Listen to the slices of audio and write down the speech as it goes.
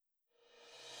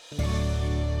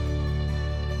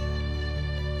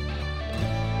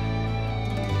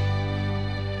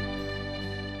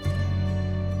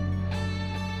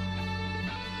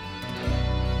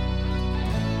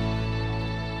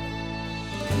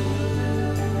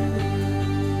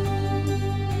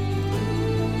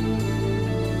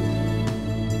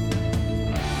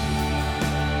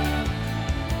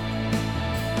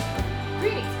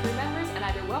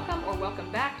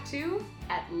to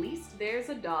At Least There's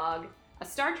a Dog, a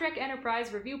Star Trek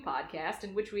Enterprise review podcast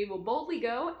in which we will boldly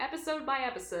go, episode by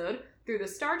episode, through the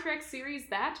Star Trek series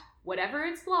that, whatever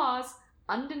its flaws,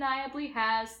 undeniably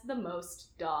has the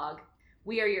most dog.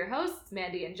 We are your hosts,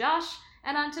 Mandy and Josh,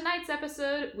 and on tonight's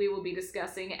episode, we will be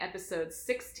discussing episode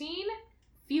 16,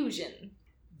 Fusion.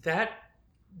 That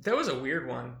was a weird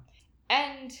one.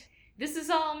 And this is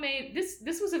all made...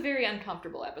 This was a very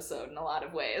uncomfortable episode in a lot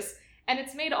of ways. And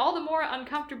it's made all the more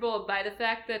uncomfortable by the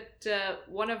fact that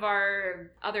one of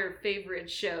our other favorite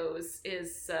shows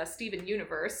is Steven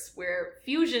Universe, where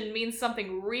fusion means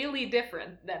something really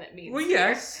different than it means. Well,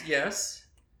 yes.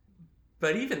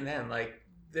 But even then, But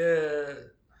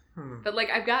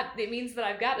it means that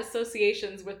I've got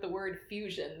associations with the word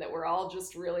fusion that were all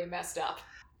just really messed up.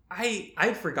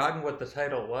 I'd forgotten what the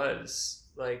title was.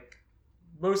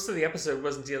 Most of the episode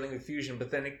wasn't dealing with fusion,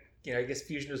 but then I guess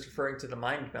fusion was referring to the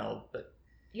mind meld, but...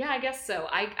 Yeah, I guess so.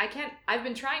 I've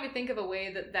been trying to think of a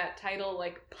way that title,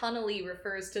 punnily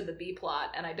refers to the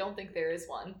B-plot, and I don't think there is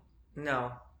one.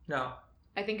 No.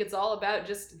 I think it's all about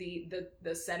just the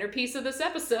centerpiece of this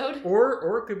episode.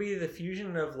 Or it could be the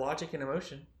fusion of logic and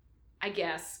emotion. I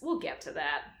guess. We'll get to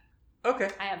that. Okay.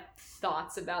 I have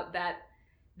thoughts about that.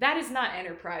 That is not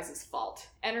Enterprise's fault.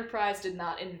 Enterprise did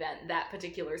not invent that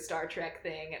particular Star Trek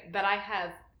thing, but I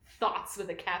have thoughts with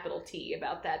a capital T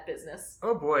about that business.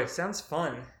 Oh boy, sounds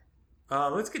fun.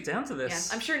 Let's get down to this.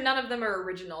 Yeah, I'm sure none of them are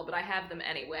original, but I have them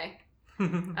anyway.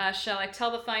 Shall I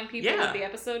tell the fine people what the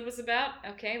episode was about?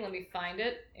 Okay, let me find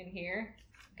it in here.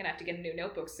 I'm gonna have to get a new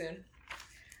notebook soon.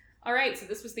 Alright, so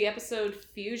this was the episode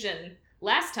Fusion.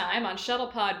 Last time, on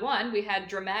Shuttlepod 1, we had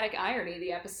Dramatic Irony,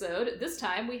 the episode. This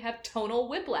time, we have Tonal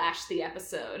Whiplash, the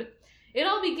episode. It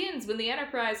all begins when the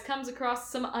Enterprise comes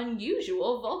across some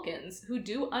unusual Vulcans who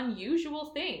do unusual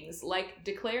things, like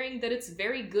declaring that it's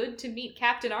very good to meet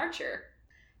Captain Archer.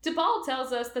 T'Pol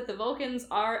tells us that the Vulcans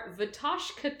are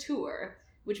Vatosh Katur,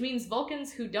 which means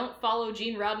Vulcans who don't follow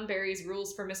Gene Roddenberry's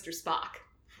rules for Mr. Spock.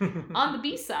 On the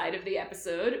B-side of the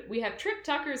episode, we have Trip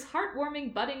Tucker's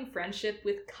heartwarming budding friendship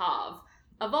with Kov,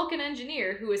 a Vulcan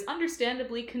engineer who is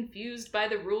understandably confused by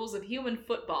the rules of human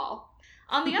football.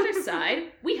 On the other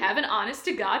side, we have an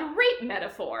honest-to-God rape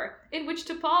metaphor, in which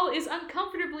T'Pol is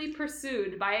uncomfortably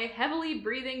pursued by a heavily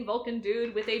breathing Vulcan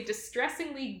dude with a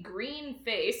distressingly green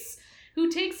face who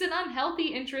takes an unhealthy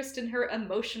interest in her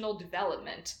emotional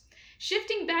development.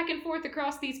 Shifting back and forth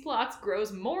across these plots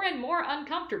grows more and more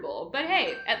uncomfortable, but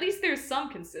hey, at least there's some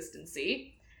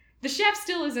consistency. The chef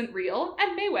still isn't real,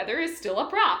 and Mayweather is still a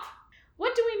prop.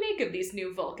 What do we make of these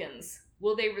new Vulcans?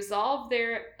 Will they resolve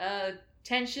their,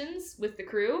 tensions with the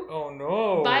crew? Oh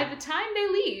no. By the time they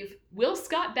leave, will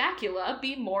Scott Bakula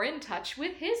be more in touch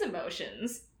with his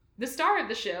emotions? The star of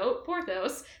the show,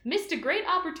 Porthos, missed a great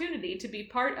opportunity to be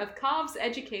part of Kov's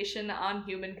education on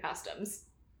human customs.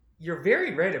 You're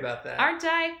very right about that. Aren't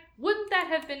I? Wouldn't that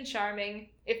have been charming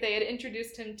if they had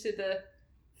introduced him to the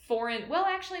foreign... Well,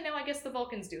 actually, no, I guess the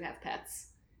Vulcans do have pets.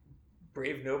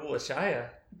 Brave, noble Achaya.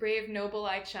 Brave, noble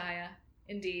Achaya.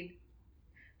 Indeed.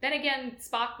 Then again,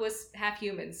 Spock was half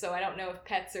human, so I don't know if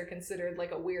pets are considered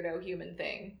a weirdo human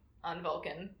thing on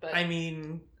Vulcan, but... I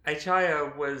mean,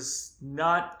 Achaya was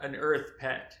not an Earth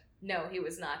pet. No, he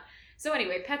was not. So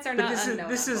anyway, pets are not unknown.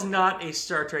 This is not a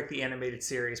Star Trek the Animated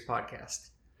Series podcast.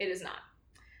 It is not.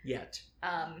 Yet.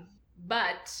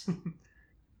 But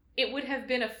it would have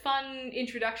been a fun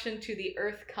introduction to the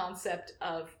Earth concept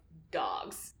of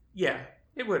dogs. Yeah,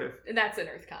 it would have. And that's an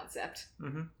Earth concept.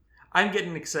 Mm-hmm. I'm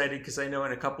getting excited because I know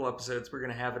in a couple episodes we're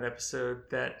going to have an episode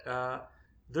that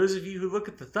those of you who look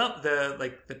at the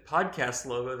podcast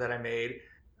logo that I made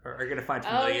are going to find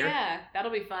familiar. Oh yeah,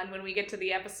 that'll be fun when we get to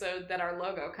the episode that our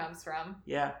logo comes from.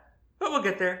 Yeah, but we'll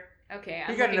get there. Okay,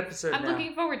 I'm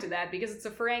looking forward to that because it's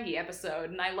a Ferengi episode,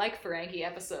 and I like Ferengi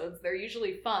episodes. They're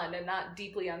usually fun and not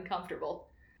deeply uncomfortable.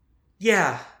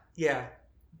 Yeah.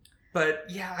 But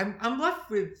yeah, I'm left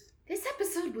with... This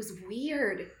episode was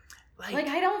weird.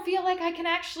 I don't feel like I can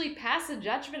actually pass a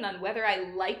judgment on whether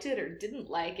I liked it or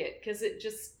didn't like it, because it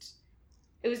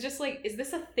was just is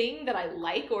this a thing that I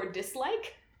like or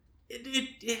dislike?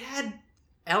 It had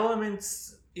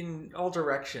elements in all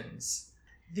directions.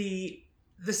 The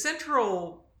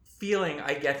central feeling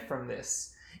I get from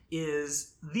this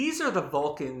is these are the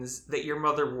Vulcans that your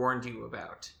mother warned you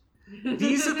about.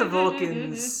 These are the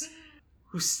Vulcans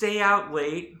who stay out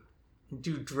late and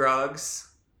do drugs.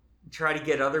 Try to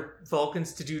get other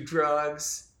Vulcans to do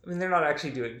drugs. I mean, they're not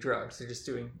actually doing drugs; they're just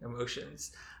doing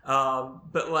emotions.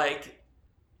 But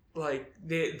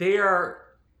they are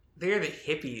the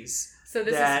hippies. So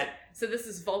this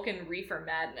is Vulcan reefer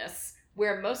madness,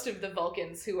 where most of the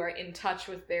Vulcans who are in touch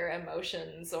with their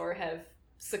emotions or have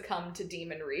succumbed to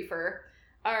demon reefer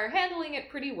are handling it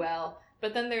pretty well.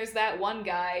 But then there's that one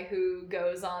guy who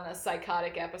goes on a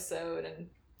psychotic episode and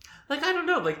like, I don't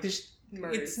know, like this,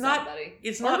 murders somebody.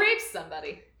 Or rapes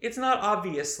somebody. It's not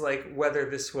obvious, like, whether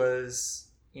this was,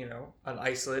 you know, an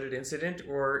isolated incident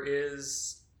or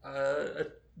is a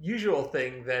usual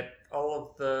thing that all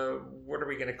of the, what are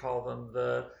we going to call them?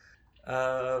 The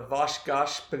Vosh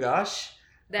Gosh Bagosh?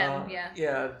 Them, yeah.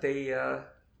 Yeah,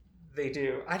 they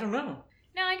do. I don't know.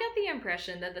 Now, I got the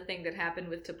impression that the thing that happened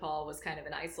with T'Pol was kind of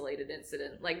an isolated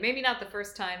incident. Like, maybe not the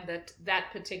first time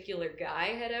that particular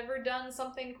guy had ever done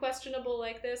something questionable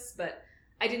like this, but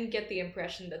I didn't get the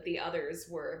impression that the others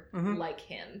were like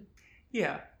him.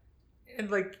 Yeah. And,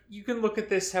 like, you can look at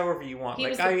this however you want. He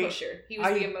like, was the pusher. He was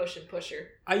the emotion pusher.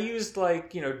 I used,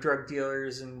 like, you know, drug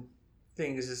dealers and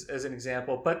things as an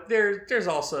example, but there's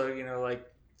also, you know, like,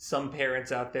 some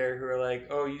parents out there who are like,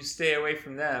 oh, you stay away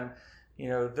from them. You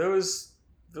know, those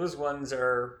ones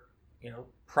are, you know,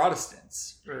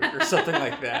 Protestants or something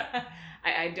like that.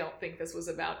 I don't think this was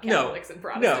about Catholics and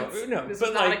Protestants. No. This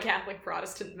was not a Catholic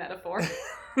Protestant metaphor.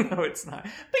 No, it's not.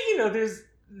 But, you know,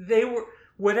 they were,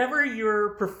 whatever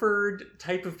your preferred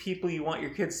type of people you want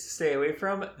your kids to stay away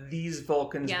from, these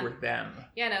Vulcans were them.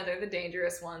 Yeah, no, they're the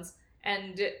dangerous ones.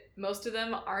 And most of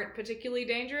them aren't particularly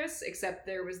dangerous, except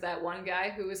there was that one guy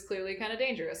who was clearly kind of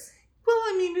dangerous. Well,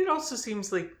 I mean, it also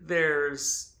seems like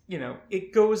there's, you know,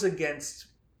 it goes against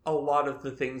a lot of the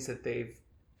things that they've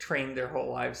trained their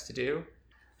whole lives to do.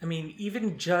 I mean,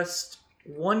 even just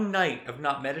one night of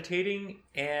not meditating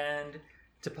and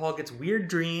T'Pol gets weird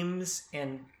dreams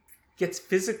and gets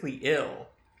physically ill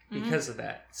because of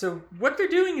that. So what they're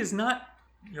doing is not,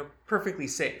 you know, perfectly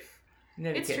safe. In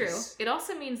any case. True. It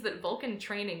also means that Vulcan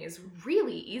training is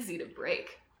really easy to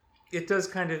break. It does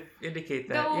kind of indicate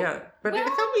that, Though, yeah. But I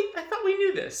thought we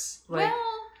knew this. Like,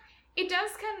 well, it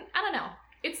does kind of, I don't know.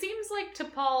 It seems like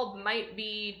T'Pol might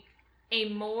be a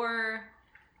more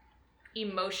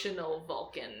emotional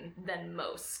Vulcan than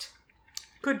most.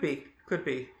 Could be.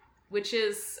 Which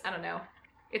is, I don't know.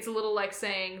 It's a little like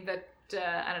saying that,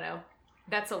 I don't know,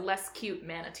 that's a less cute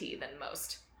manatee than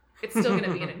most. It's still going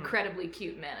to be an incredibly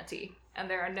cute manatee. And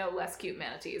there are no less cute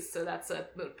manatees, so that's a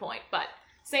moot point. But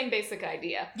same basic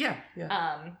idea. Yeah.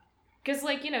 Because,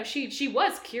 like, you know, she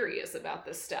was curious about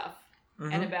this stuff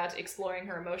and about exploring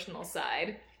her emotional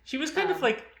side. She was kind of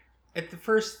like, at the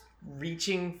first,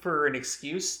 reaching for an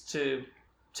excuse to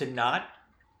not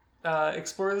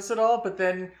explore this at all. But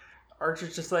then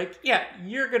Archer's just like, yeah,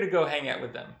 you're going to go hang out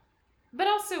with them. But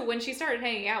also, when she started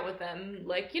hanging out with them,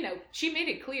 like, you know, she made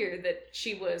it clear that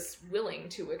she was willing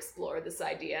to explore this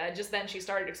idea. Just then she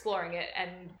started exploring it and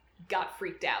got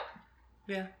freaked out.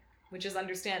 Yeah. Which is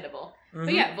understandable.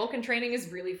 But yeah, Vulcan training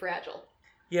is really fragile.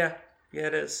 Yeah,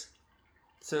 it is.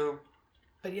 So,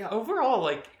 but yeah, overall,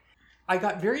 like, I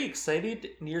got very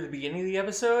excited near the beginning of the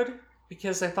episode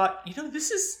because I thought, you know,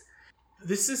 this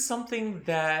is something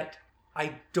that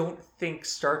I don't think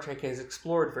Star Trek has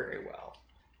explored very well.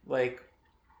 Like,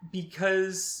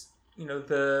 because, you know,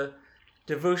 the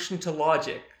devotion to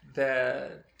logic,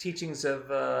 the teachings of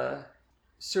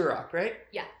Surak, right?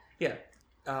 Yeah. Yeah.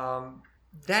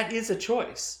 That is a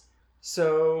choice.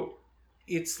 So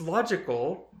it's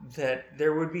logical that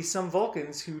there would be some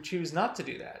Vulcans who choose not to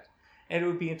do that. And it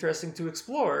would be interesting to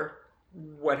explore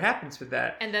what happens with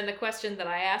that. And then the question that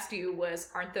I asked you was,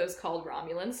 aren't those called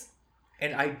Romulans?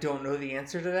 And I don't know the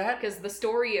answer to that. Because the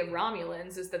story of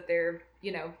Romulans is that they're,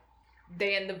 you know,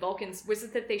 they and the Vulcans, was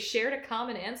it that they shared a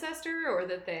common ancestor or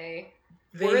that they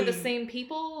were the same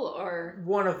people or...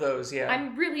 One of those, yeah.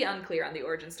 I'm really unclear on the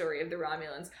origin story of the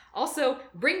Romulans. Also,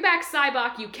 bring back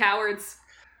Sybok, you cowards.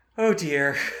 Oh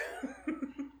dear.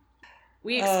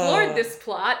 We explored this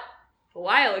plot a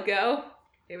while ago.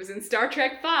 It was in Star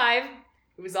Trek V.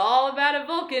 It was all about a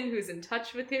Vulcan who's in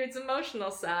touch with his emotional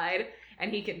side,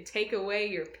 and he can take away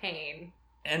your pain.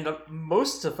 And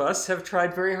most of us have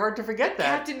tried very hard to forget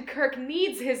that. Captain Kirk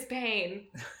needs his pain.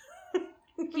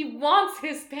 He wants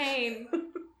his pain.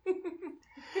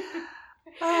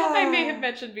 I may have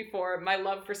mentioned before, my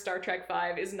love for Star Trek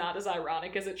V is not as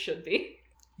ironic as it should be.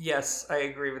 Yes, I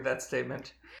agree with that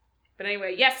statement. But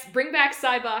anyway, yes, bring back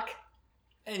Sybok.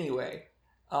 Anyway,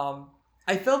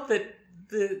 I felt that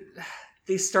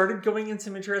they started going in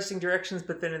some interesting directions,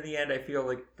 but then in the end I feel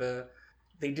like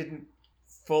they didn't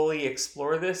fully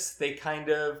explore this. They kind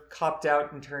of copped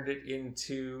out and turned it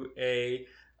into a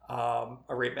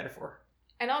rape metaphor.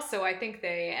 And also, I think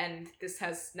they, and this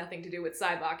has nothing to do with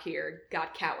Sybok here,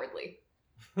 got cowardly.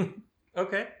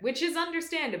 Okay. Which is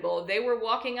understandable. They were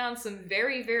walking on some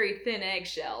very, very thin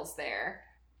eggshells there.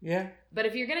 Yeah. But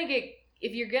if you're gonna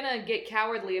get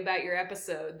cowardly about your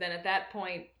episode, then at that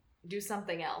point, do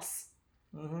something else.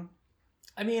 Mm-hmm.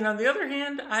 I mean, on the other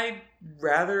hand, I'd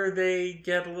rather they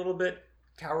get a little bit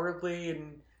cowardly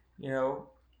and,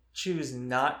 choose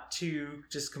not to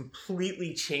just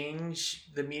completely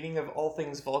change the meaning of all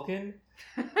things Vulcan.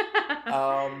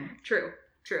 True.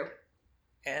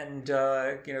 And,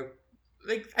 I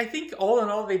think all in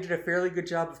all, they did a fairly good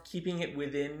job of keeping it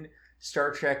within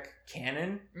Star Trek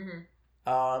canon. Mm-hmm.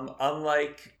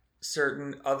 Unlike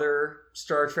certain other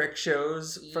Star Trek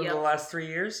shows from the last 3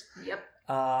 years. Yep.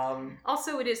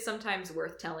 Also, it is sometimes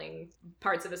worth telling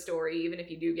parts of a story, even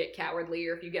if you do get cowardly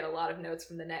or if you get a lot of notes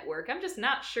from the network. I'm just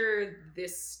not sure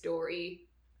this story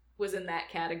was in that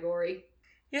category.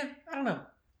 Yeah, I don't know,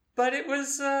 but it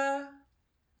was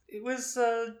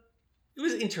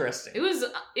interesting.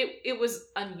 It was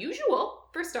unusual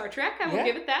for Star Trek. I will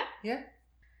give it that.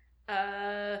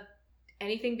 Yeah.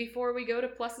 Anything before we go to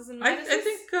pluses and minuses?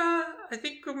 I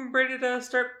think I'm ready to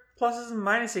start pluses and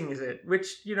minusing. Is it?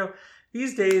 Which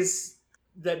these days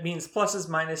that means pluses,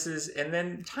 minuses, and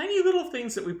then tiny little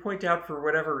things that we point out for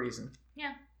whatever reason.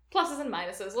 Yeah, pluses and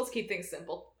minuses. Let's keep things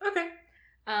simple. Okay.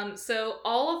 So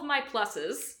all of my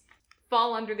pluses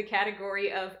fall under the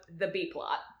category of the B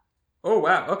plot. Oh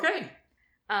wow. Okay.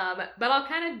 But I'll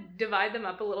kind of divide them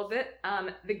up a little bit.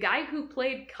 The guy who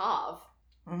played Kov,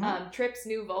 Trip's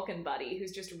new Vulcan buddy,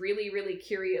 who's just really, really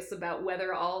curious about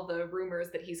whether all the rumors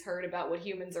that he's heard about what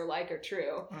humans are like are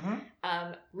true.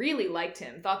 Really liked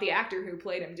him. Thought the actor who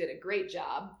played him did a great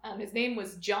job. His name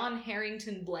was John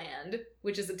Harrington Bland,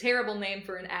 which is a terrible name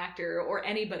for an actor or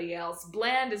anybody else.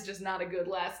 Bland is just not a good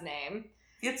last name.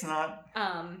 It's not.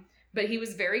 But he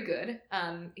was very good.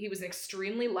 He was an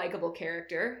extremely likable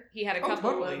character. He had a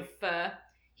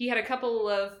couple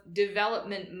of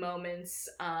development moments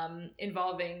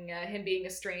involving him being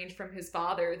estranged from his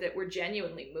father that were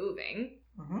genuinely moving.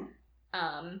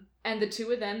 And the two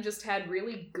of them just had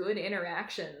really good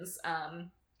interactions.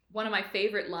 One of my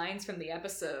favorite lines from the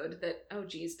episode that, oh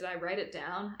geez, did I write it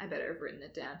down? I better have written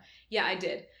it down. Yeah, I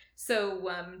did.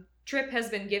 So Trip has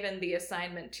been given the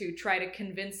assignment to try to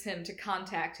convince him to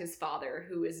contact his father,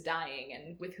 who is dying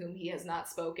and with whom he has not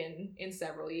spoken in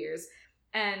several years.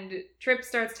 And Trip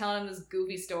starts telling him this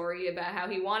goofy story about how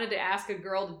he wanted to ask a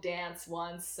girl to dance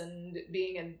once, and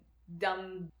being a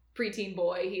dumb preteen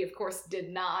boy, he of course did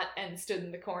not, and stood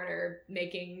in the corner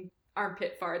making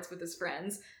armpit farts with his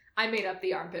friends. I made up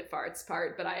the armpit farts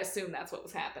part, but I assume that's what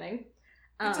was happening.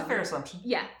 It's a fair assumption.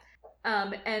 Yeah.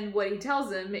 And what he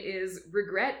tells him is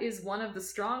regret is one of the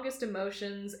strongest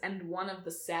emotions and one of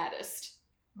the saddest.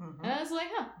 And I was like,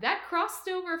 that crossed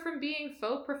over from being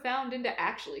faux profound into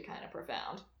actually kind of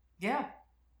profound. Yeah.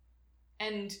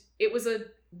 And it was a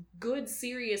good,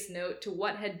 serious note to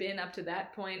what had been up to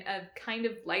that point a kind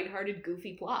of lighthearted,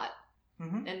 goofy plot.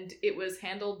 And it was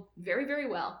handled very, very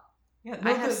well. Yeah,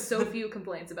 I have few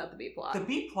complaints about the B plot. The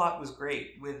B plot was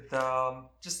great with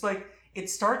just like it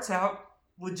starts out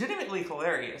legitimately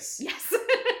hilarious. Yes.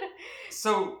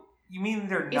 So you mean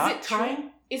they're not trying?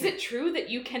 Is it true that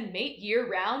you can mate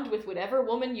year-round with whatever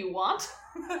woman you want?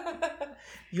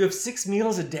 You have 6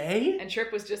 meals a day? And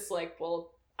Trip was just like,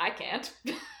 well, I can't.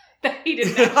 He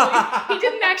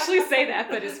didn't actually say that,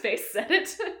 but his face said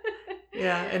it.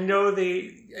 Yeah, and no,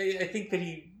 I think that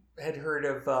he had heard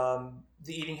of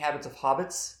the eating habits of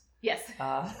hobbits. Yes.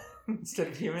 Instead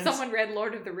of humans. Someone read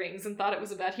Lord of the Rings and thought it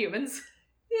was about humans.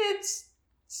 It's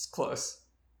close.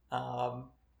 But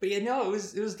yeah, no, it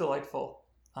was delightful.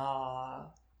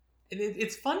 And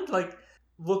it's fun, like,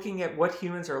 looking at what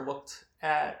humans are looked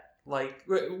at, like,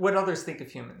 what others think of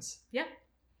humans. Yeah.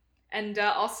 And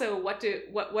also, what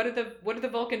are the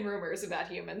Vulcan rumors about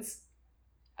humans?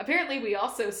 Apparently, we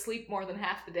also sleep more than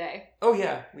half the day. Oh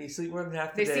yeah, we sleep more than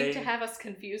half the day. They seem to have us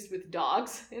confused with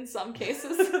dogs in some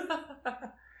cases.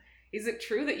 Is it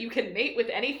true that you can mate with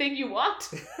anything you want?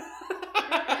 Is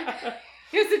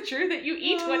it true that you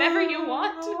eat whatever you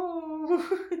want?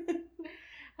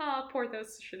 Oh, poor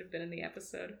those should have been in the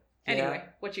episode. Anyway,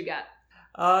 what you got?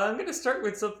 I'm going to start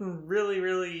with something really,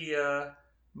 really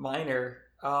minor.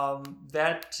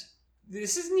 That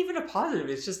this isn't even a positive.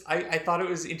 It's just I thought it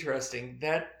was interesting.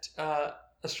 That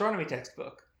astronomy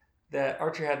textbook that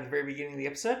Archer had at the very beginning of the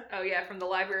episode. Oh yeah, from the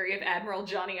library of Admiral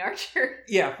Johnny Archer.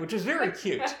 Yeah, which was very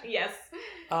cute. Yes.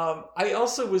 I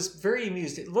also was very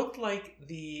amused. It looked like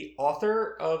the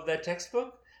author of that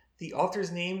textbook, the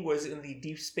author's name was in the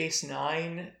Deep Space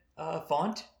Nine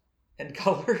font and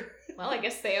color. Well, I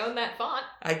guess they own that font.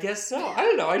 I guess so. I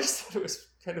don't know. I just thought it was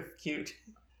kind of cute.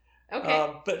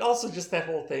 Okay. But also just that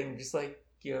whole thing, just like,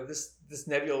 this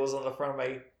nebula was on the front of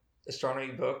my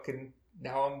astronomy book, and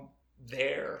now I'm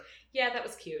there. Yeah, that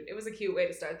was cute. It was a cute way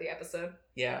to start the episode.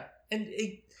 Yeah. And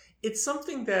it's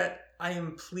something that I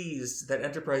am pleased that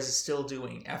Enterprise is still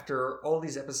doing. After all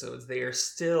these episodes, they are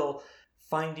still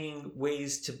finding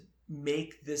ways to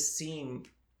make this seem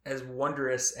as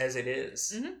wondrous as it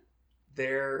is. Mm-hmm.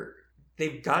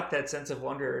 They've got that sense of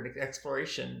wonder and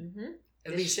exploration. Mm-hmm.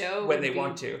 At least when they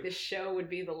want to. This show would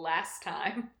be the last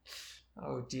time.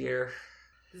 Oh, dear.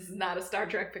 This is not a Star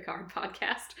Trek Picard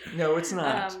podcast. No, it's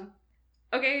not.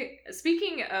 Okay,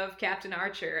 speaking of Captain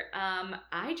Archer,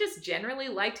 I just generally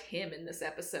liked him in this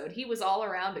episode. He was all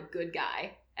around a good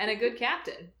guy and a good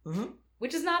captain,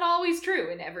 which is not always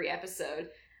true in every episode.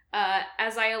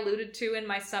 As I alluded to in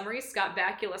my summary, Scott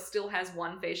Bakula still has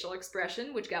one facial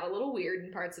expression, which got a little weird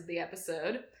in parts of the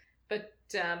episode. But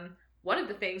one of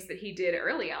the things that he did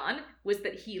early on was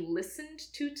that he listened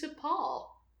to T'Pol.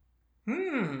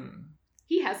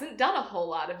 He hasn't done a whole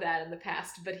lot of that in the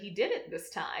past, but he did it this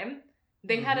time.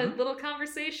 They had a little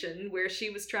conversation where she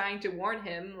was trying to warn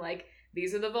him, like,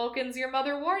 these are the Vulcans your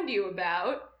mother warned you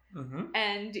about.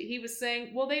 And he was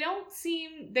saying, well, they don't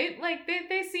seem,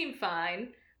 they seem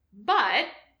fine, but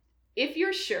if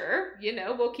you're sure,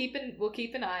 we'll keep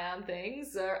an eye on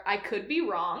things, or I could be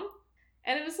wrong.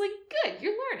 And it was like, good,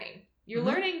 you're learning. You're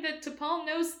learning that T'Pol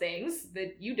knows things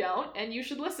that you don't, and you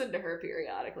should listen to her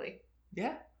periodically.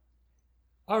 Yeah.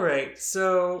 All right,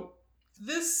 so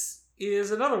this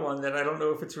is another one that I don't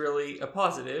know if it's really a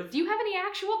positive. Do you have any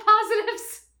actual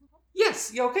positives?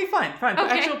 Yes. Yeah, okay, fine. Okay.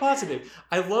 Actual positive.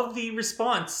 I love the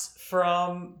response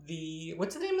from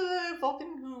what's the name of the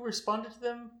Vulcan who responded to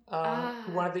them?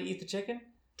 Who wanted to eat the chicken?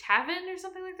 Tavin or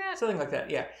something like that? Something like that,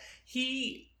 yeah.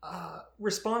 He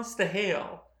responds to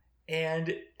Hale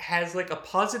and has like a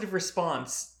positive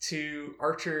response to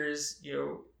Archer's,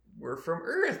 we're from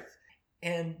Earth.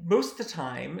 And most of the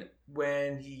time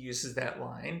when he uses that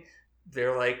line,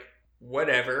 they're like,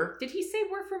 whatever. Did he say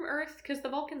we're from Earth? Because the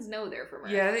Vulcans know they're from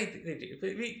Earth. Yeah, they do.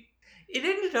 But it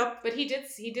ended up... But he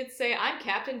did say, I'm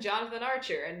Captain Jonathan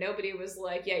Archer, and nobody was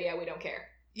like, yeah, we don't care.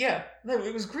 Yeah, no,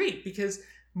 it was great, because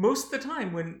most of the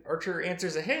time when Archer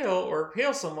answers a hail or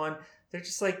hails someone, they're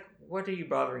just like, what are you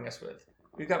bothering us with?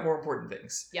 We've got more important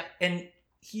things. Yep. And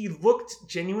he looked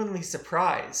genuinely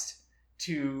surprised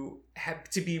to have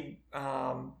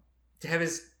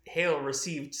his hail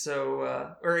received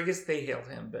so, or I guess they hailed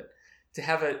him, but to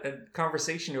have a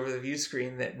conversation over the view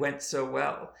screen that went so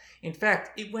well. In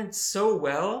fact, it went so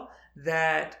well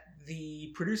that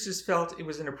the producers felt it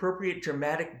was an appropriate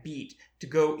dramatic beat to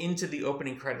go into the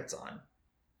opening credits on.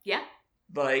 Yeah.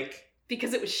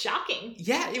 Because it was shocking.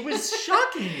 Yeah, it was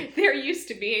shocking. They're used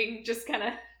to being just kind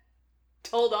of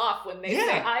told off when they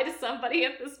say hi to somebody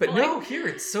at this point. But no, here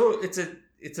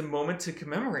it's a moment to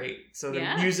commemorate. So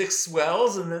the music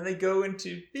swells, and then they go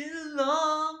into "Been a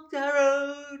long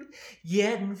road,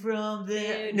 getting from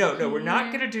there." No, we're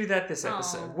not going to do that this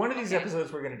episode. One of these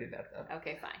episodes, we're going to do that though.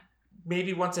 Okay, fine.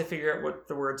 Maybe once I figure out what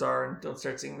the words are and don't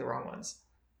start singing the wrong ones.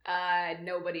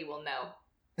 Nobody will know.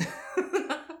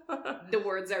 The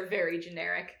words are very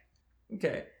generic.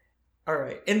 Okay. All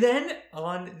right. And then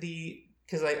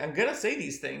because I'm going to say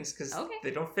these things because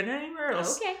they don't fit anywhere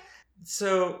else. Okay.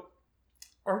 So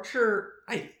Archer,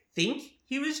 I think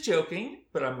he was joking,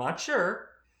 but I'm not sure,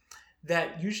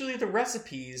 that usually the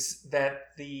recipes that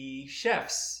the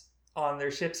chefs on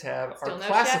their ships have are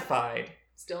classified. Chef.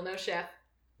 Still no chef.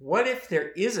 What if there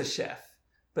is a chef,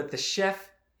 but the chef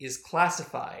is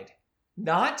classified?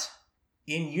 Not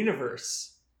in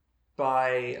universe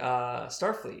by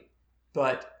Starfleet,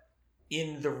 but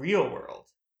in the real world.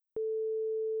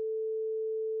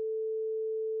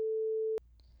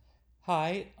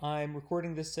 Hi, I'm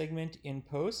recording this segment in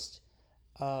post.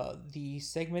 The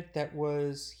segment that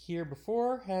was here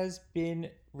before has been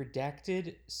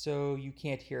redacted, so you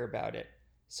can't hear about it.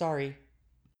 Sorry.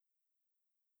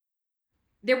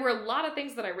 There were a lot of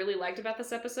things that I really liked about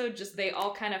this episode, just they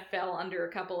all kind of fell under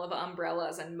a couple of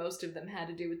umbrellas, and most of them had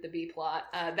to do with the B-plot.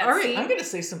 All right, I'm going to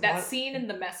say some that scene in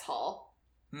the mess hall.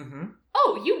 Mm-hmm.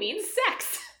 Oh, you mean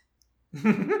sex!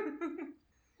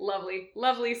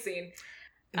 Lovely scene.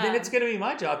 And then it's going to be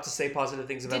my job to say positive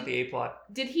things about the A-plot.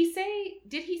 Did he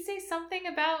say something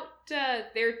about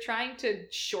they're trying to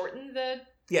shorten the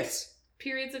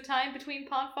periods of time between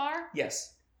Ponfar?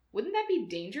 Yes. Wouldn't that be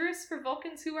dangerous for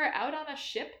Vulcans who are out on a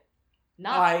ship?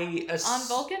 On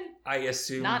Vulcan? I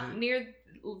assume not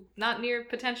near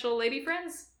potential lady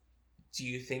friends? Do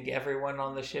you think everyone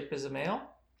on the ship is a male?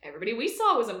 Everybody we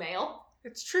saw was a male.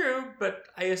 It's true, but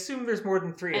I assume there's more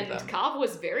than 3 of them. And Kav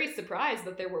was very surprised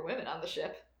that there were women on the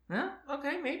ship. Yeah,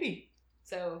 okay, maybe.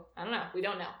 So, I don't know. We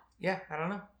don't know. Yeah, I don't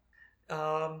know.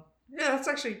 Yeah, that's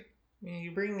actually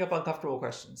You're bringing up uncomfortable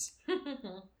questions.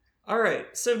 All right,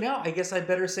 so now I guess I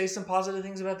better say some positive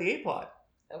things about the A-plot.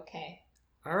 Okay.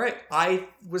 All right, I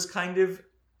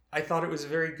thought it was a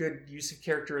very good use of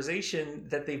characterization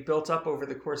that they built up over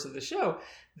the course of the show,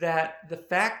 that the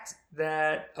fact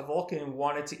that a Vulcan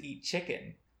wanted to eat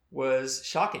chicken was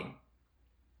shocking.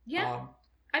 Yeah.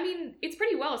 I mean, it's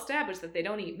pretty well established that they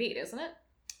don't eat meat, isn't it?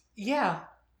 Yeah.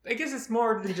 I guess it's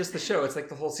more than just the show. It's like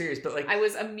the whole series, but like I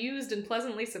was amused and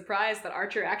pleasantly surprised that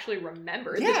Archer actually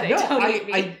remembered that they don't eat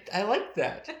meat. I like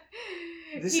that.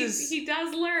 He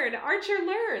does learn. Archer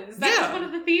learns. That's one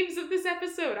of the themes of this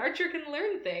episode. Archer can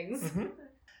learn things.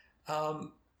 Mm-hmm.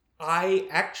 I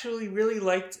actually really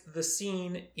liked the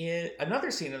scene another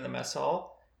scene in the mess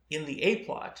hall in the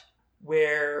A-plot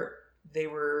where they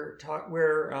were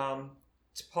where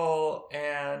T'Pol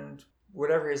and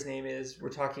whatever his name is were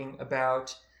talking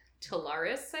about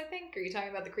Talaris, I think? Are you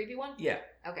talking about the creepy one? Yeah.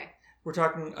 Okay. We're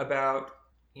talking about,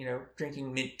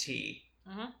 drinking mint tea.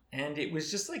 Mm-hmm. And it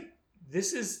was just like,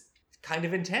 this is kind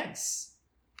of intense.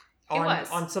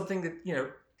 On something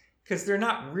that, because they're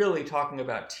not really talking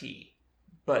about tea,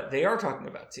 but they are talking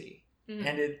about tea. Mm-hmm.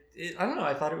 And it, I don't know,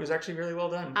 I thought it was actually really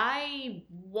well done. I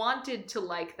wanted to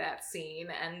like that scene,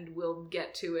 and we'll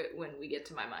get to it when we get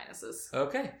to my minuses.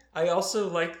 Okay. I also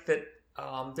like that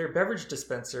their beverage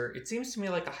dispenser, it seems to me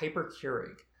like a hyper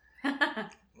Keurig.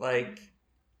 Like,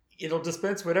 it'll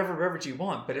dispense whatever beverage you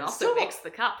want, but it also still makes the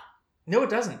cup. No,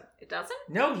 it doesn't. It doesn't?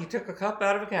 No, you took a cup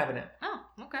out of a cabinet. Oh,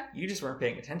 okay. You just weren't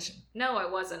paying attention. No, I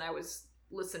wasn't. I was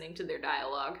listening to their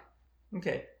dialogue.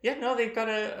 Okay. Yeah, no, they've got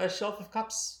a shelf of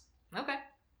cups. Okay.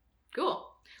 Cool.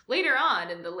 Later on,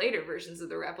 in the later versions of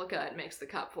the replica, it makes the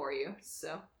cup for you.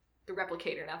 So, the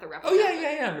replicator, not the replica. Oh,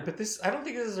 yeah. But I don't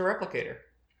think this is a replicator.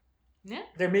 Yeah.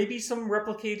 There may be some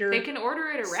replicator. They can order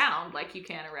it around like you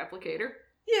can a replicator.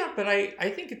 Yeah, but I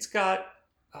think it's got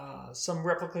some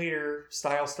replicator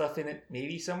style stuff in it,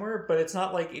 maybe somewhere, but it's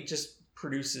not like it just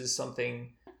produces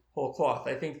something whole cloth.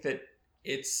 I think that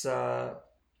it's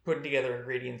putting together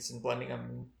ingredients and blending them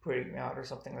and putting them out or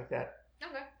something like that.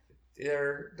 Okay.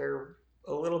 They're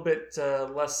a little bit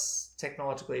less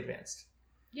technologically advanced.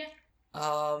 Yeah.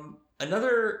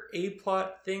 Another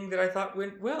A-plot thing that I thought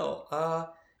went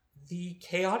well, the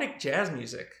chaotic jazz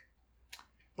music.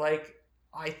 Like,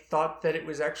 I thought that it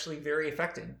was actually very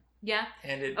affecting. Yeah.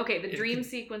 And the dream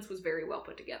sequence was very well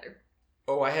put together.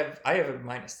 Oh, I have a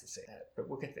minus to say that, but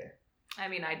we'll get there. I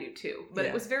mean, I do too, but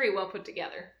It was very well put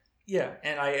together. Yeah,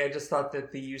 and I just thought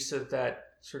that the use of that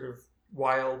sort of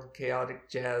wild, chaotic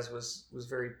jazz was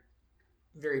very,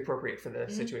 very appropriate for the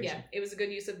situation. Yeah, it was a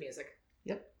good use of music.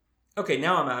 Yep. Okay,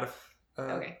 now I'm out of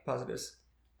positives.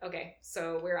 Okay,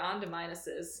 so we're on to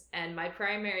minuses, and my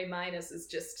primary minus is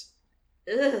just,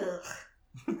 ugh.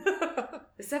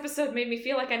 This episode made me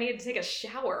feel like I needed to take a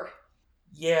shower.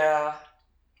 Yeah.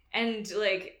 And,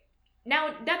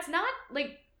 now that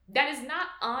is not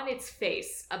on its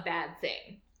face a bad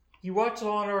thing. You watch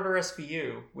Law & Order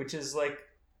SVU, which is,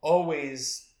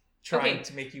 always trying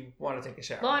to make you want to take a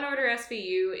shower. Law & Order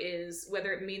SVU is,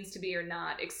 whether it means to be or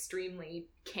not, extremely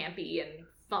campy and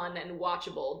fun and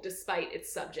watchable, despite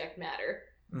its subject matter.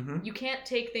 Mm-hmm. You can't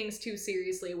take things too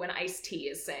seriously when Ice-T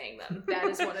is saying them. That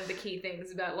is one of the key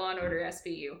things about Law & Order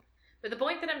SVU. But the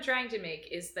point that I'm trying to make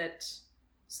is that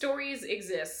stories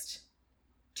exist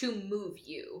to move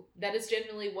you. That is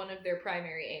generally one of their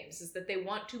primary aims, is that they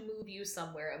want to move you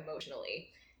somewhere emotionally.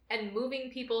 And moving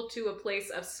people to a place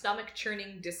of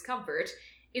stomach-churning discomfort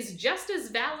is just as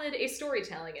valid a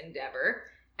storytelling endeavor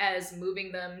as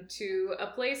moving them to a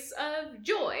place of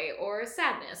joy or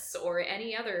sadness or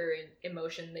any other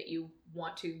emotion that you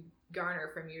want to garner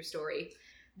from your story.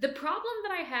 The problem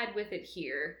that I had with it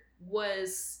here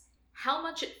was how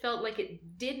much it felt like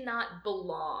it did not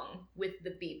belong with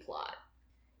the B-plot.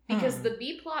 Because the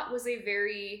B-plot was a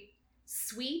very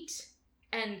sweet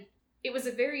and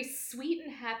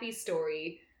happy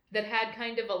story that had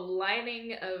kind of a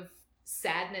lining of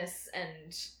sadness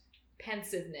and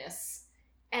pensiveness.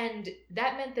 And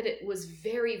that meant that it was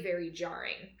very, very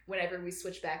jarring whenever we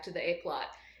switched back to the A-plot.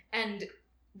 And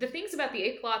the things about the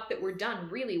A-plot that were done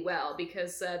really well,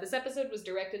 because this episode was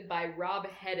directed by Rob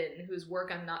Hedden, whose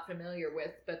work I'm not familiar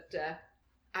with, but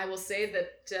I will say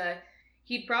that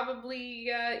he's probably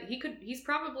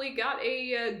got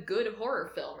a good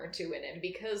horror film or two in him,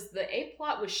 because the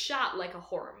A-plot was shot like a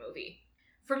horror movie.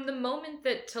 From the moment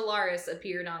that Talaris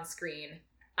appeared on screen,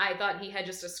 I thought he had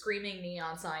just a screaming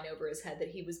neon sign over his head that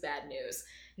he was bad news.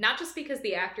 Not just because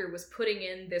the actor was putting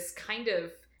in this kind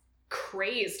of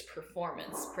crazed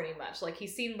performance, pretty much. Like, he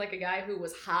seemed like a guy who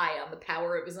was high on the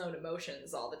power of his own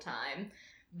emotions all the time,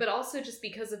 but also just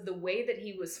because of the way that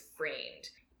he was framed.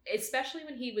 especially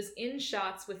when he was in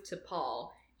shots with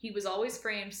T'Pol, he was always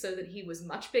framed so that he was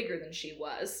much bigger than she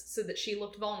was, so that she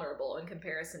looked vulnerable in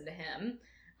comparison to him.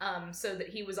 So that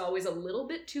he was always a little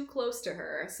bit too close to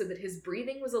her, so that his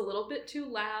breathing was a little bit too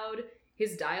loud,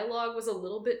 his dialogue was a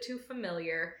little bit too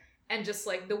familiar, and just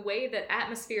like the way that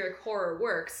atmospheric horror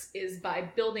works is by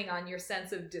building on your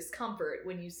sense of discomfort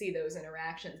when you see those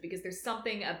interactions, because there's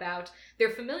something about,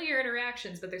 they're familiar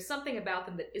interactions, but there's something about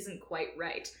them that isn't quite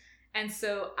right. And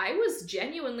so I was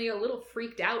genuinely a little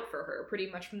freaked out for her pretty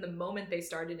much from the moment they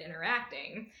started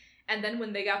interacting. And then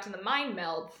when they got to the mind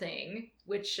meld thing,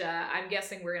 which I'm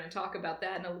guessing we're going to talk about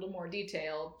that in a little more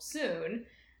detail soon,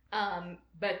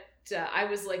 but I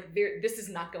was like, this is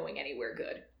not going anywhere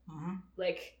good. Mm-hmm.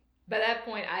 Like, by that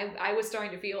point, I was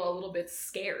starting to feel a little bit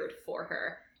scared for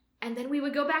her. And then we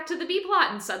would go back to the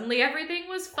B-plot, and suddenly everything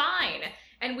was fine.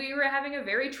 And we were having a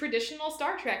very traditional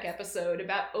Star Trek episode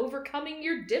about overcoming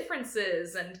your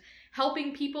differences and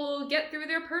helping people get through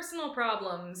their personal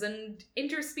problems and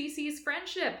interspecies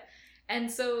friendship. And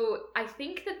so I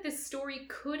think that this story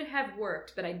could have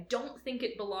worked, but I don't think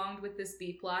it belonged with this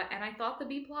B-plot, and I thought the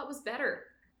B-plot was better.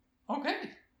 Okay.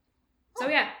 So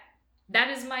yeah, that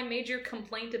is my major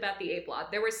complaint about the A-plot.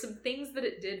 There were some things that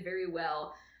it did very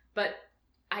well, but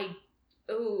I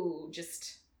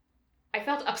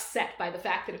felt upset by the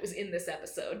fact that it was in this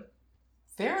episode.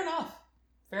 Fair enough.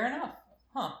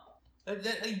 Huh.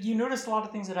 You noticed a lot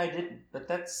of things that I didn't, but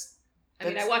that's... I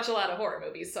mean, I watch a lot of horror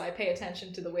movies, so I pay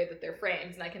attention to the way that they're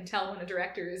framed, and I can tell when a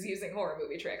director is using horror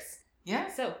movie tricks.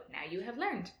 Yeah. So, now you have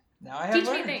learned. Now I have learned.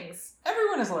 Teach me things.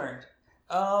 Everyone has learned.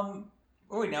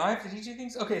 Wait, now I have to teach you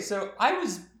things? Okay, so I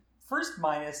was first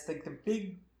minus, like, the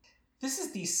big... This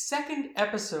is the second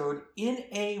episode in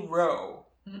a row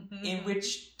in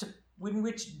which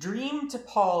Dream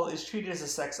T'Pol is treated as a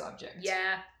sex object.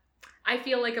 Yeah. I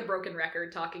feel like a broken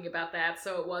record talking about that,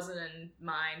 so it wasn't in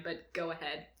mine, but go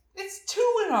ahead. It's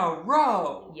 2 in a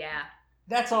row! Yeah.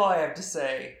 That's all I have to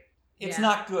say. It's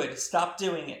not good. Stop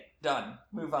doing it. Done.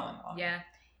 Move on. Yeah.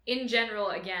 In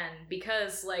general, again,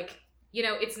 because, like, you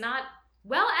know, it's not...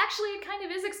 Well, actually, it kind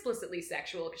of is explicitly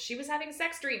sexual, because she was having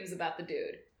sex dreams about the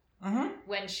dude. Mm-hmm.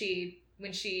 When she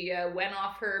went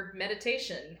off her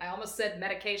meditation. I almost said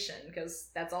medication, because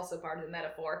that's also part of the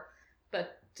metaphor.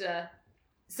 But,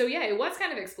 so yeah, it was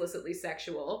kind of explicitly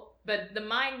sexual, but the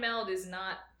mind meld is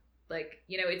not, like,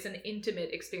 you know, it's an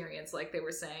intimate experience, like they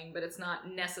were saying, but it's not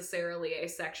necessarily a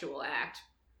sexual act.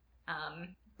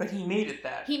 But he made it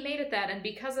that. He made it that, and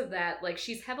because of that, like,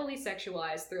 she's heavily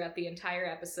sexualized throughout the entire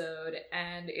episode,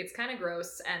 and it's kind of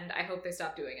gross, and I hope they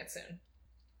stop doing it soon.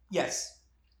 Yes.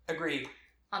 Agreed.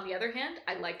 On the other hand,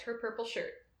 I liked her purple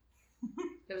shirt.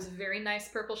 It was a very nice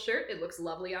purple shirt. It looks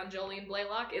lovely on Jolene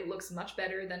Blalock. It looks much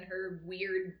better than her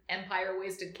weird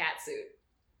Empire-waisted catsuit.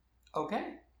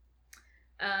 Okay.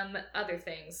 Other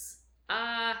things.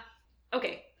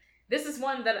 Okay. This is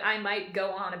one that I might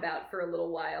go on about for a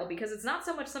little while, because it's not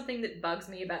so much something that bugs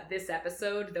me about this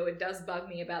episode, though it does bug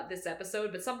me about this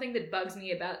episode, but something that bugs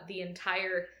me about the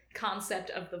entire concept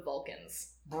of the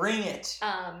Vulcans. Bring it!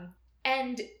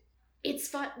 And it's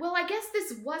fun. Well, I guess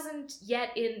this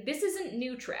isn't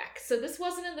New Trek, so this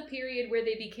wasn't in the period where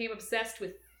they became obsessed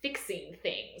with fixing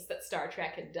things that Star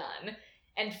Trek had done,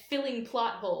 and filling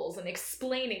plot holes and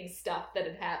explaining stuff that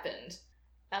had happened.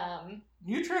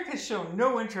 New Trek has shown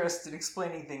no interest in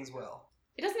explaining things well.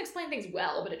 It doesn't explain things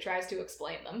well, but it tries to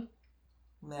explain them.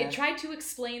 Nah. It tried to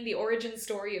explain the origin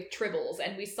story of Tribbles,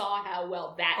 and we saw how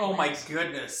well that went. My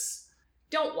goodness.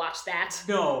 Don't watch that.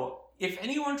 No. If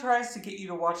anyone tries to get you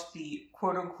to watch the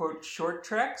quote-unquote short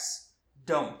treks,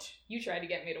 don't. You tried to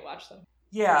get me to watch them.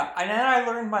 Yeah, and then I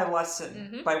learned my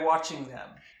lesson by watching them.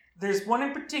 There's one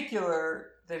in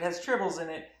particular that has Tribbles in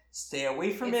it. Stay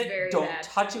away from it. Don't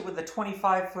touch it with a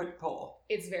 25-foot pole.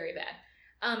 It's very bad.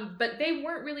 But they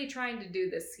weren't really trying to do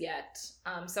this yet,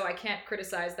 so I can't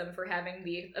criticize them for having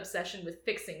the obsession with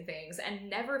fixing things and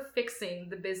never fixing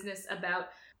the business about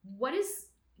why is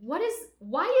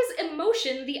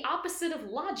emotion the opposite of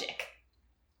logic?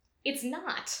 It's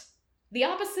not. The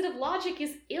opposite of logic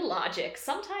is illogic.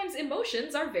 Sometimes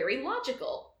emotions are very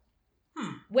logical.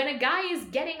 When a guy is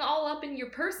getting all up in your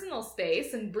personal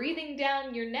space and breathing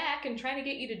down your neck and trying to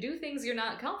get you to do things you're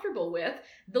not comfortable with,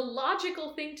 the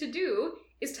logical thing to do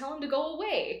is tell him to go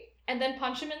away, and then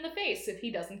punch him in the face if he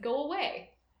doesn't go away.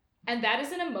 And that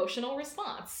is an emotional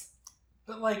response.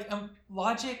 But, like,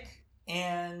 logic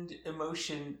and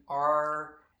emotion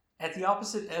are at the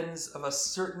opposite ends of a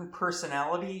certain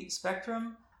personality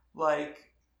spectrum. Like,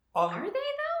 are they, though?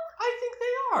 I think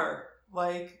they are.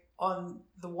 Like, on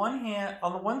the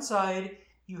one side,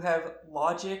 you have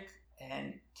logic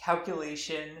and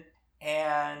calculation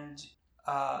and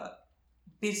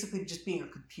basically just being a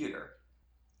computer.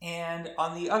 And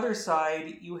on the other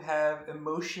side, you have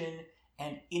emotion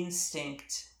and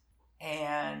instinct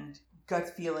and gut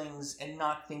feelings and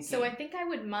not thinking. So I think I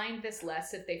would mind this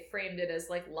less if they framed it as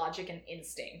like logic and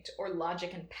instinct or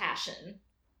logic and passion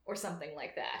or something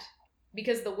like that.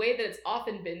 Because the way that it's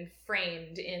often been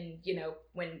framed in,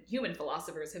 when human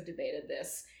philosophers have debated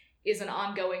this, is an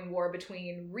ongoing war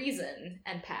between reason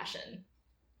and passion.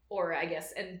 Or I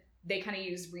guess, and they kind of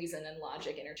use reason and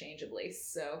logic interchangeably.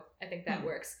 So I think that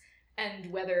works.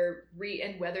 And whether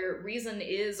reason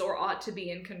is or ought to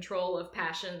be in control of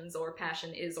passions, or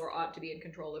passion is or ought to be in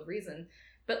control of reason.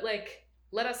 But like,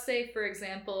 let us say, for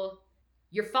example,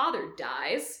 your father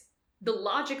dies. The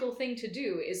logical thing to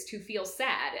do is to feel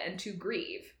sad and to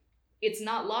grieve. It's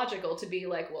not logical to be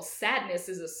like, well, sadness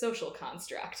is a social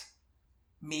construct.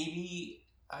 Maybe,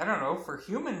 I don't know, for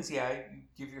humans, yeah, you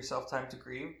give yourself time to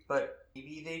grieve, but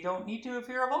maybe they don't need to if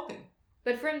you're a Vulcan.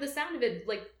 But from the sound of it,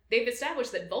 like, they've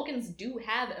established that Vulcans do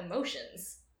have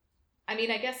emotions. I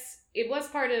mean, I guess it was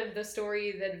part of the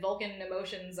story that Vulcan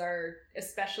emotions are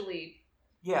especially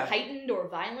heightened or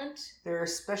violent. They're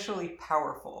especially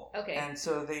powerful. Okay. And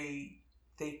so they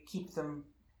keep them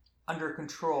under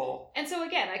control. And so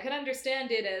again, I could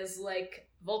understand it as like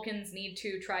Vulcans need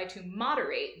to try to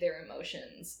moderate their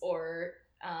emotions, or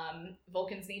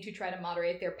Vulcans need to try to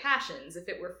moderate their passions, if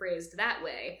it were phrased that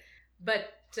way. But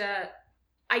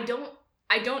I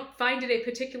don't find it a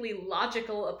particularly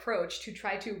logical approach to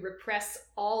try to repress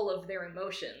all of their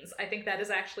emotions. I think that is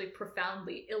actually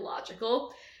profoundly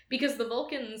illogical, because the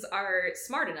Vulcans are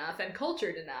smart enough and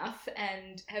cultured enough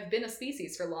and have been a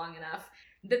species for long enough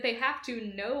that they have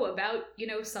to know about,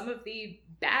 some of the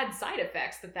bad side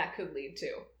effects that could lead to.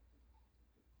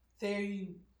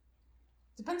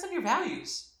 Depends on your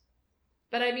values.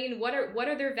 But I mean, what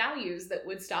are their values that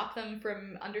would stop them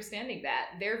from understanding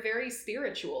that? They're very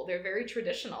spiritual. They're very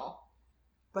traditional.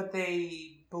 But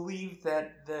they believe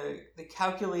that the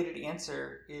calculated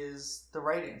answer is the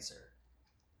right answer,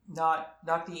 not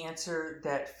the answer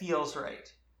that feels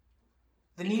right.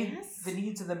 The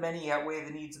needs of the many outweigh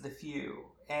the needs of the few,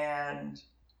 and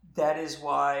that is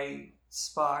why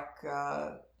Spock,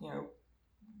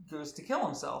 goes to kill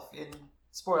himself in,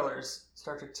 spoilers,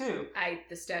 Star Trek 2.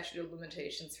 The statute of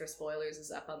limitations for spoilers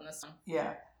is up on this one.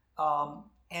 Yeah.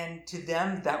 And to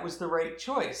them, that was the right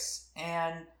choice.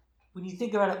 And when you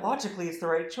think about it logically, it's the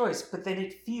right choice. But then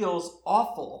it feels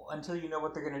awful until you know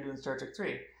what they're going to do in Star Trek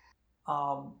 3.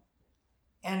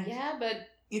 Yeah, but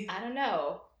I don't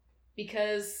know.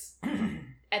 Because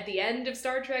at the end of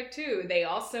Star Trek 2, they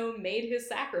also made his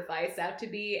sacrifice out to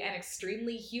be an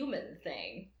extremely human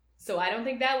thing. So I don't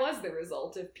think that was the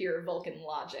result of pure Vulcan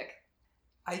logic.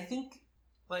 I think,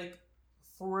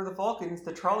 for the Vulcans,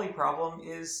 the trolley problem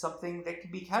is something that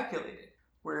can be calculated.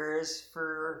 Whereas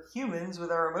for humans with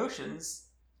our emotions,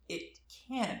 it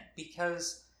can't,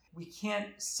 because we can't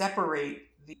separate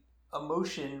the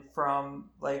emotion from,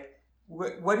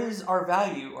 what is our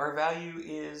value? Our value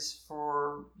is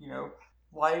for,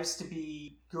 lives to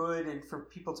be good and for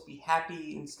people to be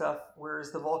happy and stuff.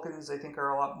 Whereas the Vulcans, I think,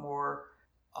 are a lot more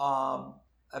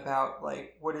about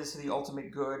what is the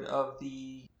ultimate good of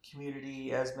the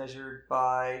community as measured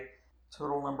by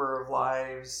total number of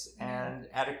lives and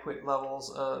adequate levels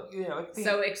of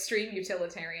so extreme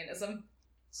utilitarianism,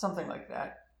 something like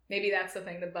that. Maybe that's the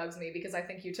thing that bugs me, because I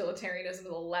think utilitarianism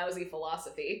is a lousy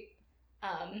philosophy.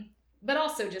 But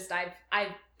also just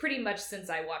I've pretty much,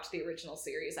 since I watched the original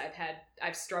series,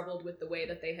 I've struggled with the way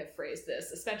that they have phrased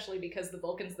this, especially because the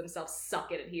Vulcans themselves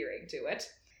suck at adhering to it.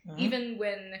 Mm-hmm. Even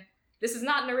when, this is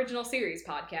not an original series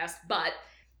podcast, but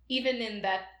even in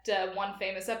that one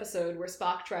famous episode where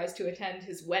Spock tries to attend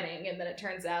his wedding, and then it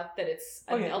turns out that it's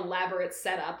an elaborate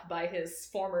setup by his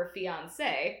former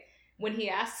fiancé, when he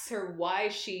asks her why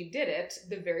she did it,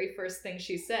 the very first thing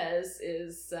she says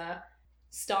is,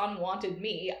 Stan wanted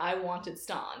me, I wanted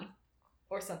Stan,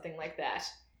 or something like that.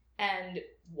 And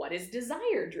what is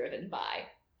desire driven by?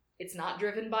 It's not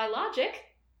driven by logic.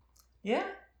 Yeah.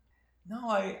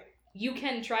 No, You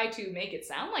can try to make it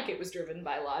sound like it was driven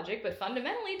by logic, but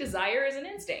fundamentally, desire is an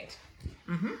instinct.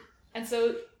 Mm-hmm. And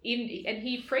so, and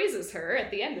he praises her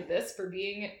at the end of this for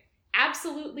being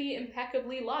absolutely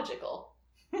impeccably logical.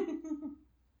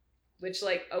 Which,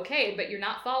 okay, but you're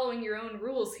not following your own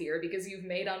rules here because you've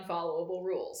made unfollowable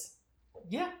rules.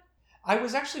 Yeah. I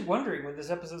was actually wondering when this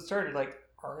episode started,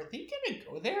 are they going to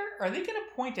go there? Are they going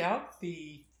to point out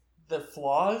the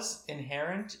flaws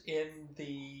inherent in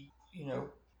the,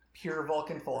 pure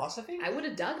Vulcan philosophy? I would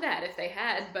have dug that if they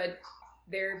had, but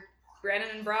Brannon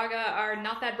and Braga are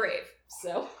not that brave,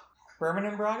 so... Berman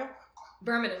and Braga?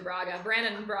 Berman and Braga.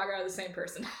 Brannon and Braga are the same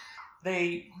person.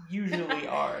 They usually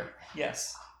are,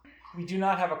 yes. We do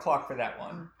not have a clock for that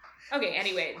one. Okay,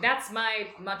 anyway, that's my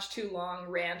much too long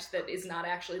rant that is not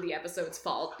actually the episode's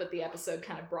fault, but the episode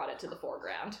kind of brought it to the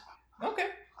foreground. Okay.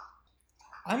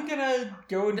 I'm gonna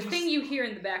go and The thing you hear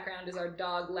in the background is our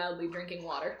dog loudly drinking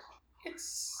water.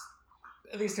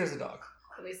 At least there's a dog.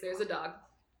 At least there's a dog.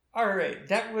 Alright,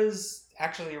 that was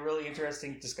actually a really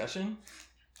interesting discussion.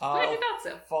 I thought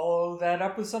so. Follow that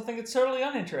up with something that's totally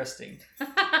uninteresting.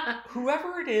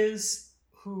 Whoever it is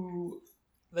who,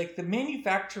 like, the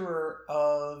manufacturer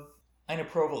of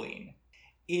Inoprovoline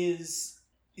is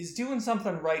doing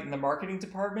something right in the marketing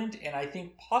department, and I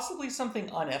think possibly something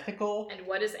unethical. And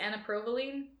what is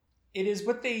anaprovaline? It is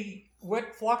what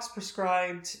Phlox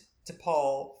prescribed to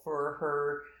Paul for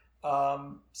her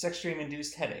sex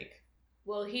dream-induced headache.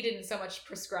 Well, he didn't so much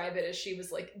prescribe it as she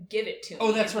was like, give it to me.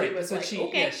 Oh, that's right. Was So like, she,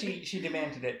 okay. yeah, she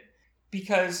demanded it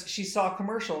because she saw a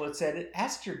commercial that said,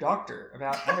 "Ask your doctor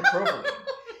about anaprovaline."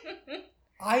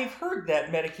 I've heard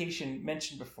that medication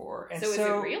mentioned before, and so is it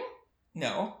real?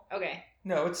 No. Okay.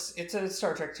 No, it's a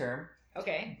Star Trek term.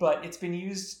 Okay. But it's been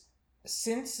used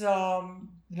since The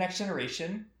Next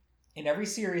Generation, in every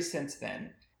series since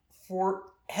then, for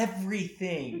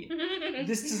everything.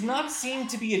 This does not seem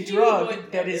to be a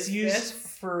drug that is used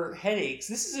for headaches.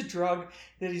 This is a drug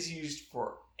that is used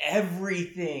for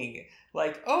everything.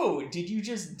 Like, oh, did you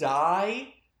just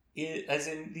die? As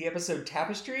in the episode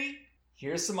Tapestry?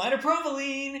 Here's some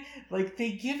inoprovaline. Like,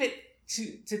 they give it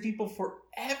to people for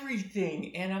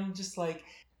everything. And I'm just like,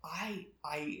 I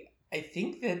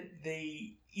think that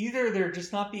they're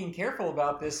just not being careful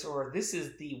about this, or this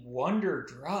is the wonder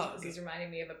drug. This is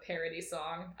reminding me of a parody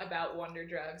song about wonder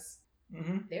drugs.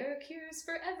 Mm-hmm. There are cures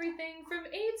for everything from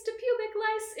AIDS to pubic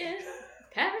lice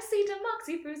paracetamol,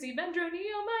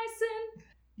 oxyfuzibendroneomycin.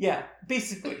 Yeah,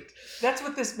 basically. That's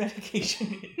what this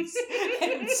medication is.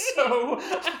 And so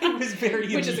I was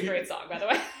very Which is a great song, by the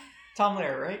way. Tom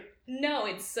Lehrer, right? No,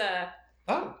 it's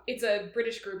it's a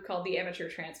British group called the Amateur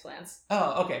Transplants.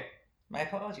 Oh, okay. My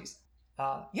apologies.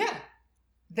 Yeah.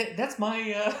 That's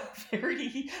my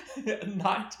very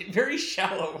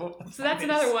shallow. So that's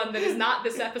another one that is not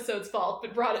this episode's fault,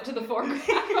 but brought it to the foreground.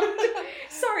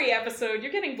 Sorry, episode.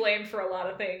 You're getting blamed for a lot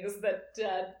of things that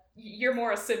you're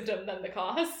more a symptom than the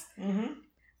cause. Mm-hmm.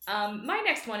 My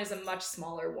next one is a much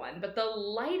smaller one, but the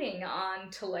lighting on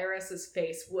Teleris's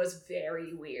face was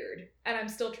very weird. And I'm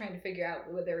still trying to figure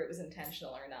out whether it was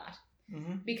intentional or not.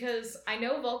 Mm-hmm. Because I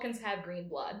know Vulcans have green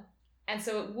blood, and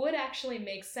so it would actually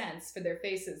make sense for their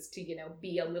faces to,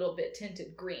 be a little bit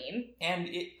tinted green. And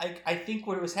I think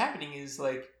what was happening is,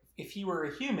 like, if he were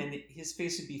a human, his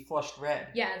face would be flushed red.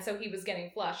 Yeah, and so he was getting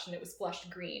flushed, and it was flushed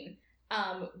green.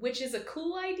 Which is a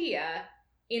cool idea.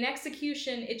 In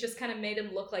execution, it just kind of made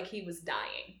him look like he was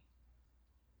dying.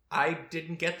 I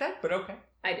didn't get that, but okay.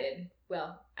 I did.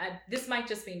 Well, this might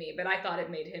just be me, but I thought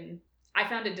it made him... I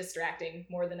found it distracting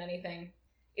more than anything.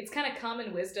 It's kind of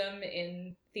common wisdom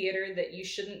in theater that you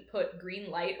shouldn't put green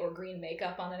light or green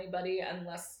makeup on anybody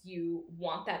unless you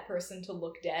want that person to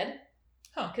look dead.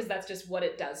 Because that's just what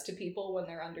it does to people when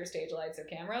they're under stage lights or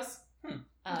cameras. Okay.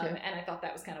 And I thought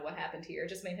that was kind of what happened here. It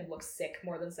just made him look sick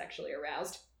more than sexually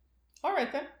aroused. All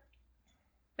right, then.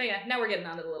 But yeah, now we're getting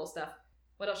on to the little stuff.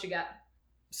 What else you got?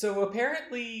 So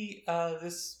apparently,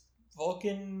 this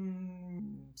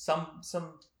Vulcan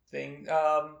something,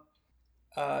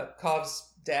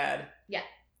 Kov's dad,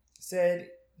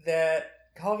 said that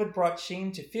Kov had brought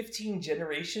shame to 15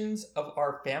 generations of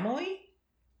our family?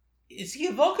 Is he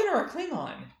a Vulcan or a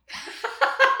Klingon?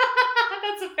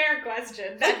 That's a fair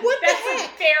question. Like, what the heck? That's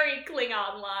a very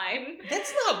Klingon line.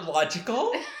 That's not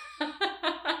logical.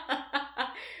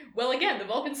 Well, again, the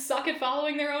Vulcans suck at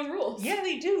following their own rules. Yeah,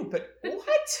 they do, but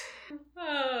what?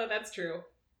 Oh, that's true.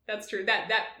 That's true.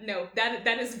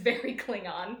 That is very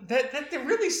Klingon. That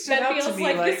really stood out to me. That feels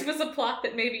like this was a plot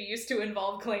that maybe used to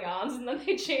involve Klingons, and then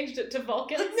they changed it to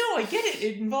Vulcans. Like, no, I get it.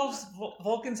 It involves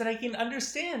Vulcans, and I can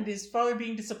understand his father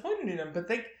being disappointed in him, but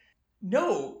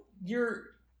no,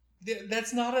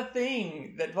 that's not a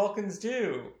thing that Vulcans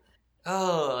do.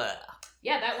 Oh.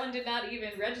 Yeah, that one did not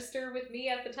even register with me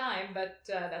at the time, but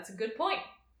that's a good point.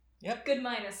 Yep. Good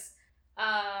minus.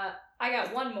 I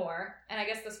got one more, and I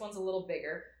guess this one's a little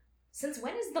bigger. Since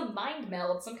when is the mind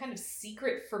meld some kind of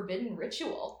secret forbidden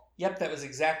ritual? Yep, that was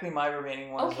exactly my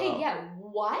remaining one. Okay, as well. Yeah,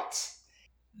 what?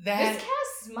 This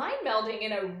casts mind melding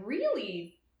in a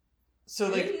really...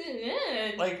 So, is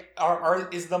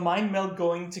the mind meld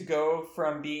going to go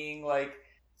from being, like,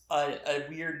 a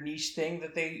weird niche thing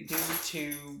that they do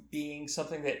to being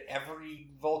something that every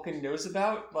Vulcan knows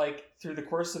about, like, through the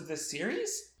course of this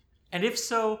series? And if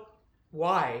so,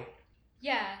 Why?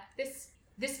 Yeah, this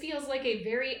feels like a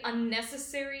very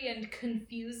unnecessary and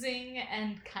confusing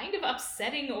and kind of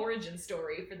upsetting origin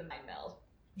story for the Mind Meld.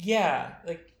 Yeah,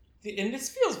 and this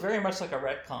feels very much like a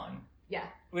retcon. Yeah.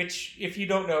 Which, if you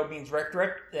don't know, means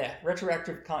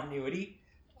retroactive continuity,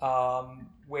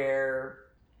 where,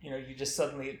 you just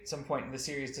suddenly at some point in the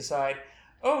series decide,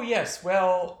 oh yes,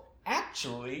 well,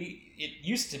 actually, it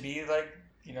used to be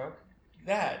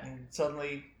that, and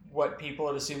suddenly what people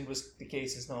had assumed was the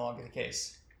case is no longer the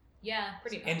case. Yeah,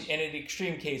 pretty much. And in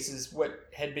extreme cases, what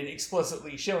had been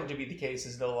explicitly shown to be the case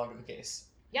is no longer the case.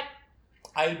 Yep.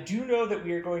 I do know that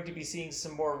we are going to be seeing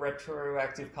some more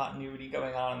retroactive continuity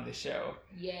going on in the show.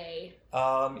 Yay.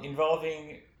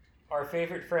 Involving our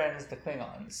favorite friends, the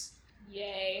Klingons.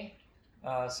 Yay.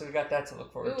 So we got that to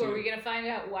look forward to. Are we going to find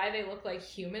out why they look like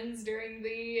humans during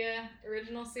the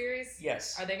original series?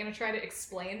 Yes. Are they going to try to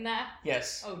explain that?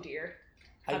 Yes. Oh dear.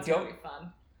 That's going to be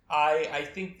fun. I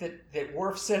think that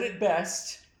Worf said it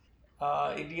best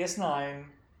in DS9,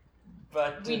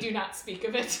 but... we do not speak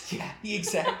of it. Yeah,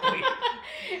 exactly.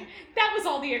 That was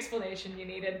all the explanation you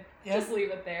needed. Yeah. Just leave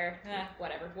it there.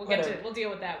 Whatever. We'll deal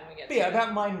with that when we get to it. Yeah,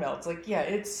 about Mind Melds.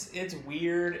 It's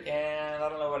weird, and I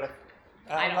don't know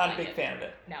I'm not a big fan of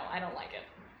it. No, I don't like it.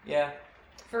 Yeah.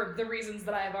 For the reasons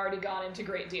that I have already gone into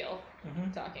great deal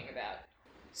talking about.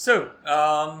 So,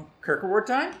 Kirk Award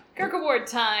time? Kirk Award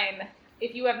time!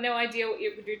 If you have no idea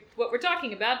what we're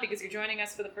talking about because you're joining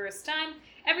us for the first time,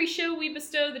 every show we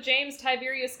bestow the James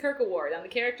Tiberius Kirk Award on the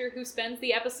character who spends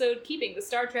the episode keeping the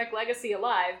Star Trek legacy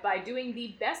alive by doing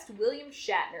the best William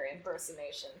Shatner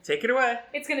impersonation. Take it away.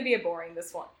 It's going to be a boring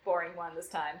one this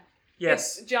time.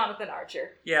 Yes. It's Jonathan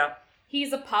Archer. Yeah.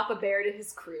 He's a Papa Bear to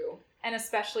his crew, and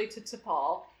especially to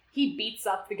T'Pol. He beats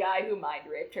up the guy who mind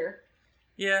raped her.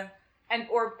 Yeah.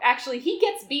 Or actually, he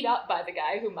gets beat up by the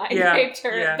guy who mind raped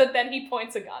her, but then he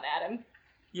points a gun at him.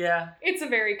 Yeah. It's a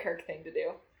very Kirk thing to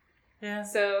do. Yeah.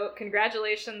 So,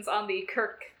 congratulations on the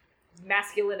Kirk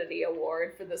Masculinity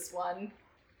Award for this one.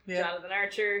 Yeah. Jonathan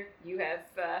Archer, you have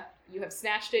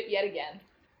snatched it yet again.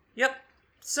 Yep.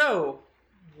 So,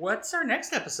 what's our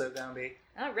next episode gonna be?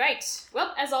 All right.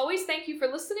 Well, as always, thank you for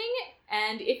listening.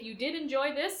 And if you did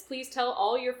enjoy this, please tell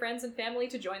all your friends and family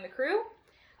to join the crew.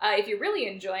 If you're really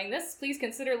enjoying this, please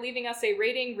consider leaving us a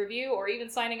rating, review, or even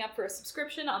signing up for a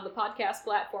subscription on the podcast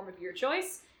platform of your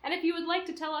choice. And if you would like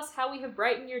to tell us how we have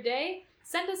brightened your day,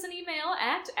 send us an email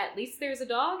at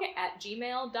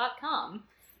atleastthere'sadog@gmail.com.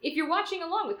 If you're watching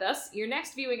along with us, your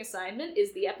next viewing assignment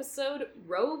is the episode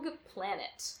Rogue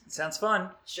Planet. Sounds fun.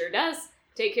 Sure does.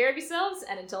 Take care of yourselves,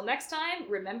 and until next time,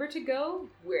 remember to go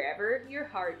wherever your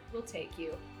heart will take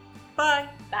you. Bye.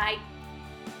 Bye.